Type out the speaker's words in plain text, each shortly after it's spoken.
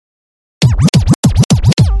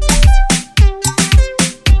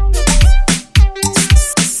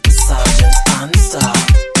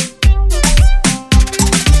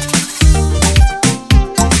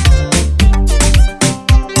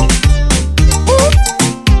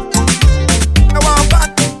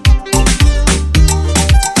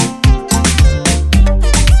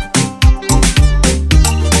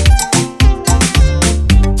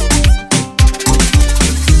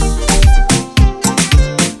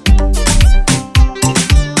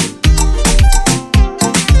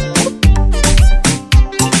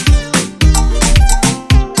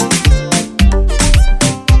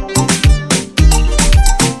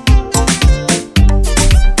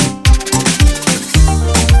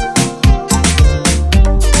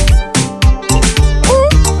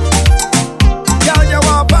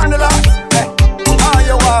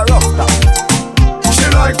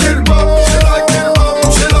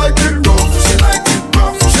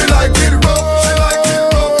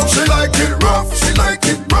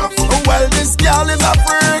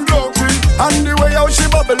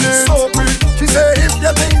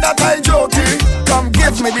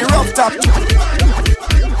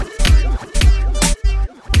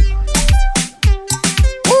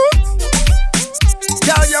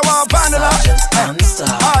want vanilla?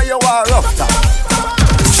 Ah, you want rough top?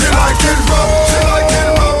 She like it rough, she like it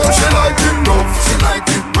rough, she like it rough, she like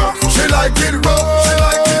it rough, she like it rough, she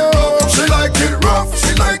like it rough, she like it rough,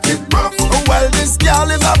 she like it rough. Well, this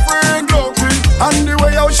girl is a freak, and the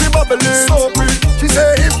way how she bubbling, so pretty. She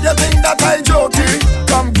say, if you think that I joking,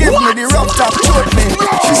 come give me the rough top, choke me.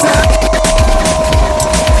 She said,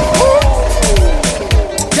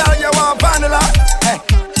 girl, you want vanilla?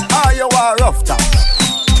 Ah, you want rough top?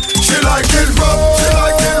 She like it rough, she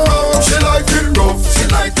like it rough, she like it rough, she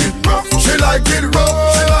like it rough, she like it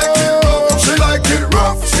rough, she like it rough, she like it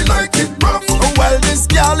rough, she like it rough. Well, this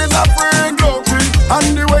girl is a freak,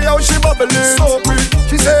 and the way how she bubbling, so pretty.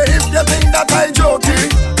 She say, if you think that I joking,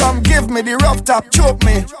 come give me the rough top, choke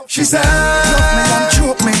me. She said, love me and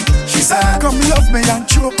choke me. She said, come love me and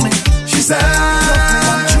choke me. She said, love me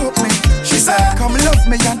and choke me. She said, come love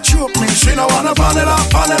me and choke me. She no wanna vanilla,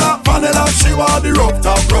 vanilla, vanilla. She want the rough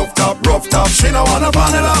top, rough top, rough top. She no wanna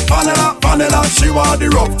vanilla, vanilla, vanilla. She want the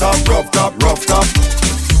rough top, rough top, rough top.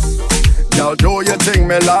 Girl, do you think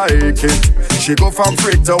me like it? She go from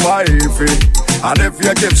freak to wifey. And if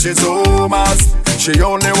you give she too much, she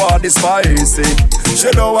only want the spicy. She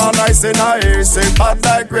don't want nice and icy, but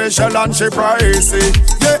like Rachel and she pricey.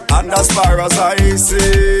 Yeah, and as far as I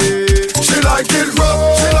see, she like it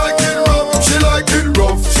rough, she like it rough, she like it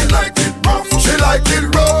rough, she like it rough, she like it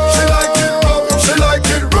rough, she like it rough, she like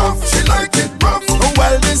it rough, she like it rough.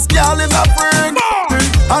 Well, this girl is a freak,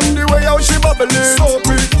 and the way how she bubbling, so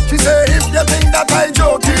pretty. She say, if you think that I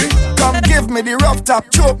joking, come give me the rough top,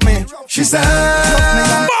 choke me. She said, love me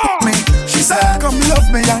and choke me. She said, come love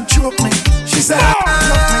me and choke me. She said, love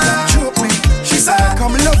me and choke me. She said,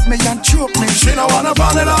 come love me and choke me. She no wanna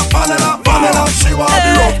vanilla, vanilla, vanilla. She want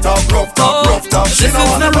the rough top, rough top, rough top. She no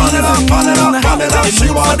wanna vanilla, vanilla, vanilla.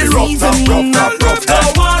 She want the rough top, rough top, rough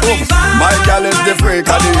top. My girl is the freak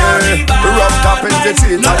of the year. The rough top is the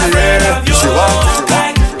teeth of the year. She want,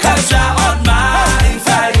 cause you're on my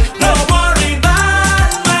side. Don't worry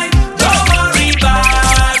about mine. Don't worry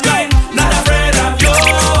about mine. Not afraid of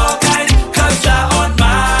your kind, cause you're on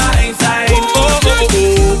my side.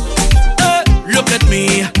 Look at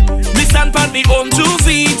me. Me stand on me own 2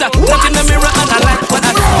 feet. Look in the mirror and I like what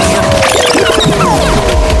I see.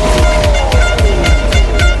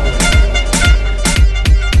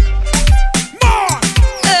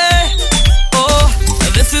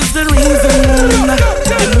 This is the reason,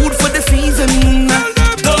 the mood for the season.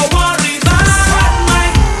 Don't worry about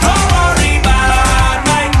mine, don't worry about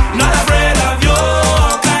mine. Not afraid of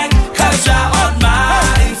your kind, cause you're on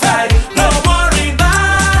my side. Don't worry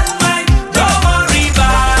about mine, don't worry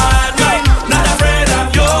about mine. Not afraid of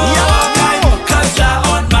your kind, cause you're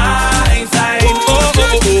on my side.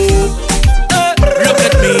 Look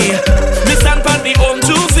at me, me stand on me own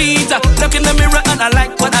 2 feet. Look in the mirror and I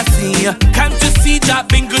like what I see. Can't you see Jah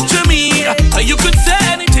been good to me? You could say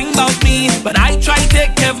anything about me, but I try to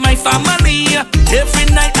take care of my family. Every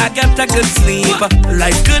night I get a good sleep.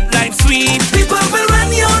 Life good, life sweet. People will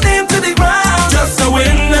run your name to the ground. Just to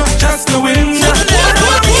win, just to win.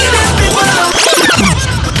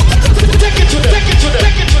 Take it to them, take it to them,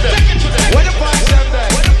 take it to them, take it to them. Where the boys them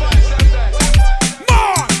there?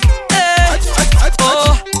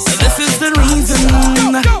 Oh, this is the reason.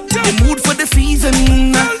 The mood for the season.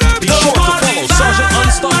 Be sure to follow Sergeant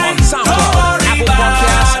Unstopped on SoundCloud, Apple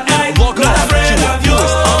Podcasts, and log on to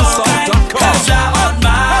newestunstopped.com. Cause you're on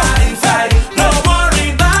my side. Don't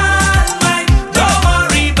worry about mine. Don't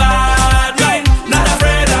worry about mine. Not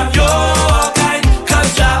afraid of your kind,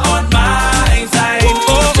 cause you're on my side.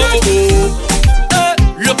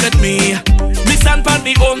 Look at me. Me stand on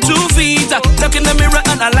me own 2 feet. Look in the mirror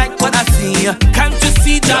and I like what I see. Can't you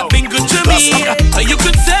see Jah been good to me? You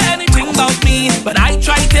could say anything about me, but I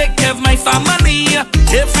try to take care of my family.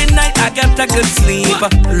 Every night I get a good sleep.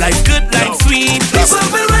 Life good, life sweet. People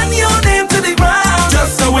will run your name to the ground.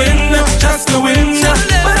 Just to win, just to win.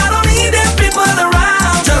 But I don't need them people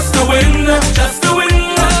around. Just to win, just to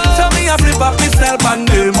win. Tell me I flip up myself and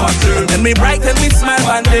them. Then me brighten me smile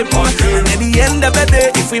and them. And at the end of the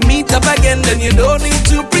day, if we meet up again, then you don't need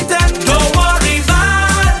to pretend. Don't worry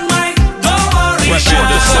about mine. Don't worry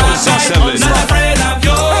about mine. Not afraid of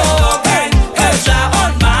your kind, cause you're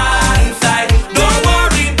on my side. Don't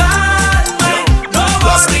worry about mine. Don't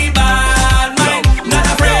worry about mine. Not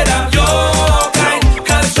afraid of your kind,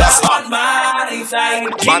 cause you're on my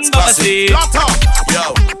side. King of the sea.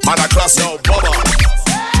 Yo, man a class, yo, bubba.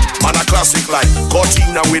 Man a classic like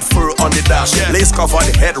Cortina with fur on the dash. Lace cover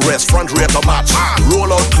the headrest, front rear to match.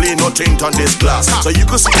 Roll out clean, no tint on this glass. So you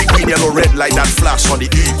can see the green, yellow, red like that flash on the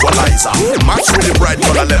equalizer. Match with the bright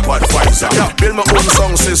color leopard visor. Build my own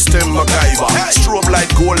sound system, MacGyver. Strobe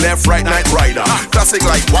light, go left, right, night rider. Classic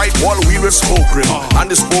like white wall wheel with spoke rim.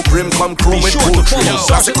 And the spoke rim come chrome with gold trim.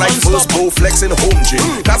 Classic like first bow flex in home gym.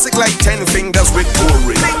 Classic like 10 fingers with gold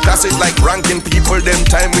ring. Classic like ranking people them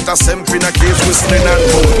time with a semp in a case whistling and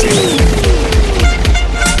mounting.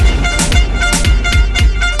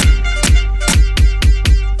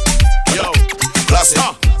 Yo, classic.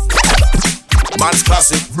 Man's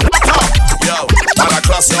classic. Yo, man a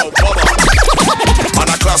classic. Yo, Bubba. Man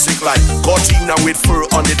a classic like Cortina with fur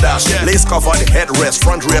on the dash. Lace cover the headrest,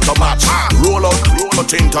 front rear to match. Roll out, no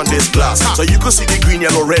tint on this glass. So you can see the green,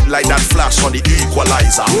 yellow, red like that flash on the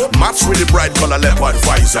equalizer. Match with the bright color leopard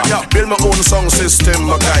visor. Build my own sound system,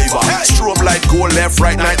 MacGyver. Strobe light, go left,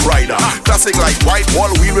 right, night rider. Classic like white wall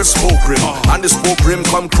wheel with spoke rim. And the spoke rim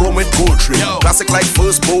come chrome with gold trim. Classic like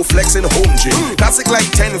first bow flex in home gym. Classic like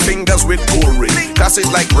 10 fingers with gold ring. Classic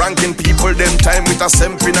like ranking people them time with a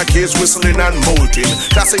semp in a case whistling and molting.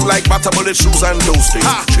 Classic like butter bullet shoes and those things.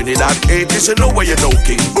 Trinidad 80s, you know where you know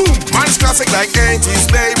king. Boom. Man's classic like 80s,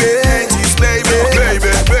 baby. 80s, baby. Baby,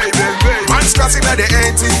 baby, baby. Man's classic like the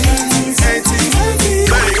 80s. 80s,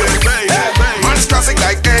 baby, baby. Man's classic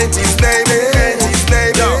like 80s, baby. 80s,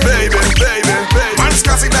 baby. Baby, baby, baby. Man's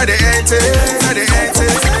classic like the 80s. Like the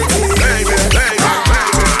 80s, baby, baby.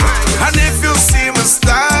 And if you see my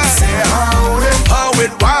style, how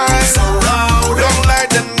it winds, don't like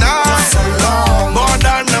the night, more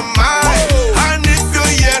than the mind. And if you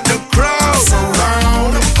hear the crowd,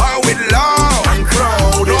 how it loud,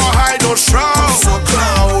 no high, no shroud, so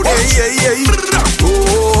cloud. Yeah, yeah, yeah.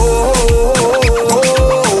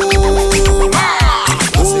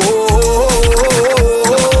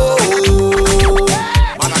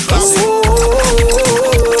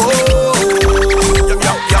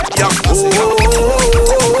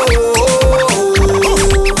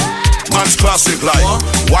 Classic like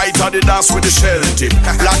white Adidas with the shell tip,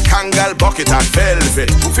 black Kangal bucket and velvet.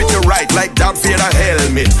 Fit you right like Darth Vader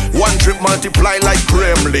helmet. One drip multiply like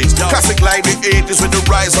gremlins. Classic like the 80s with the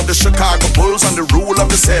rise of the Chicago Bulls and the rule of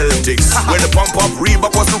the Celtics. Where the pump up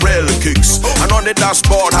Reebok was the rail kicks. And on the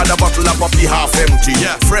dashboard had a bottle up of the half empty.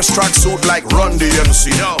 Fresh track suit like Run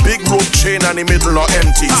DMC. Big rope chain and the middle not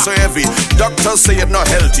empty. So heavy, doctors say it not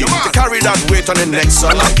healthy. To carry that weight on the neck,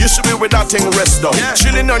 son, you should be with that thing rest down.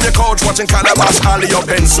 Chilling on your couch watching Calabash, Holly or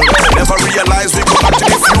Benson. Never realize we go back to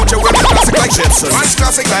the future with the classic like Jetson. Man's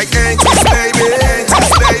classic like 80s, baby. 80s,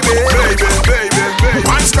 baby. Baby, baby, baby.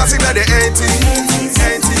 Man's classic like the 80s.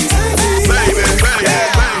 80s, baby, baby.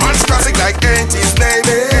 Man's classic like 80s,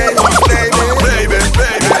 baby. 80s, baby. Baby, baby,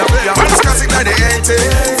 baby. Man's classic like the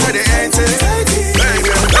 80s. Like the 80s, baby,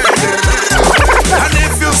 baby. And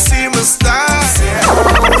if you see my style,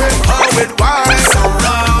 how it winds,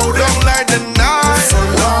 don't like the night,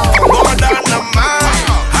 more than the mind.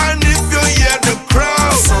 And if you hear the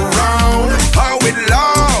crowd, how it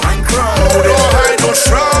loud, no high, no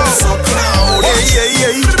shroud, so cloud. Yeah,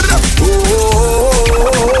 yeah, yeah.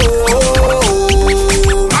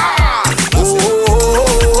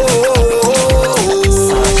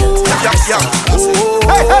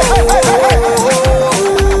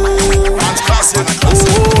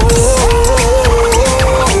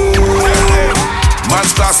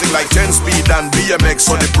 Like 10 speed and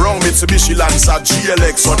BMX on the brown Mitsubishi Lancer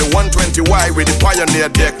GLX on the 120Y with the Pioneer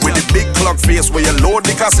deck with the big clock face where you load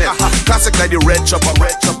the cassette. Classic like the red chopper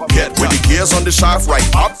get with the gears on the shaft right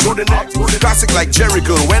up to the neck. Classic like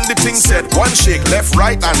Jericho when the thing said one shake left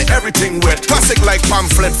right and everything wet. Classic like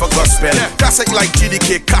pamphlet for gospel. Classic like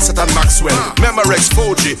TDK cassette and Maxwell. Memorex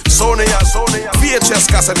 4G Sonia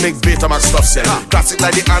VHS cassette make Betamax stuff sell. Classic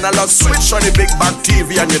like the analog switch on the big back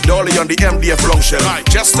TV and your dolly on the MDF long shell.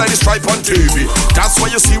 Just like the stripe on TV, that's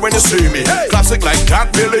what you see when you see me. Classic like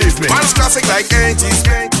that, believe me. Man's classic like 80s.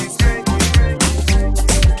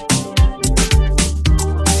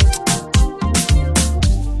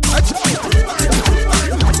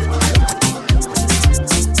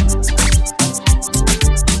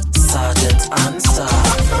 Sergeant Unstop.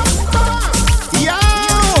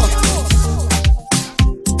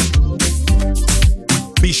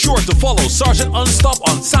 Be sure to follow Sergeant Unstop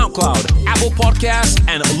on SoundCloud, Apple Podcasts,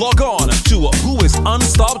 and log on to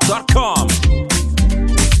whoisunstop.com.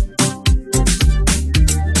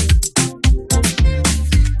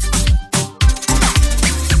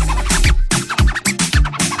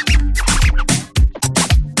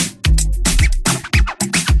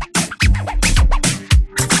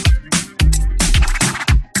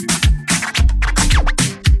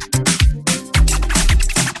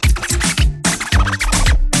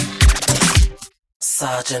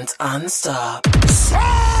 Sergeant Unstop.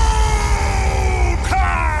 Stop!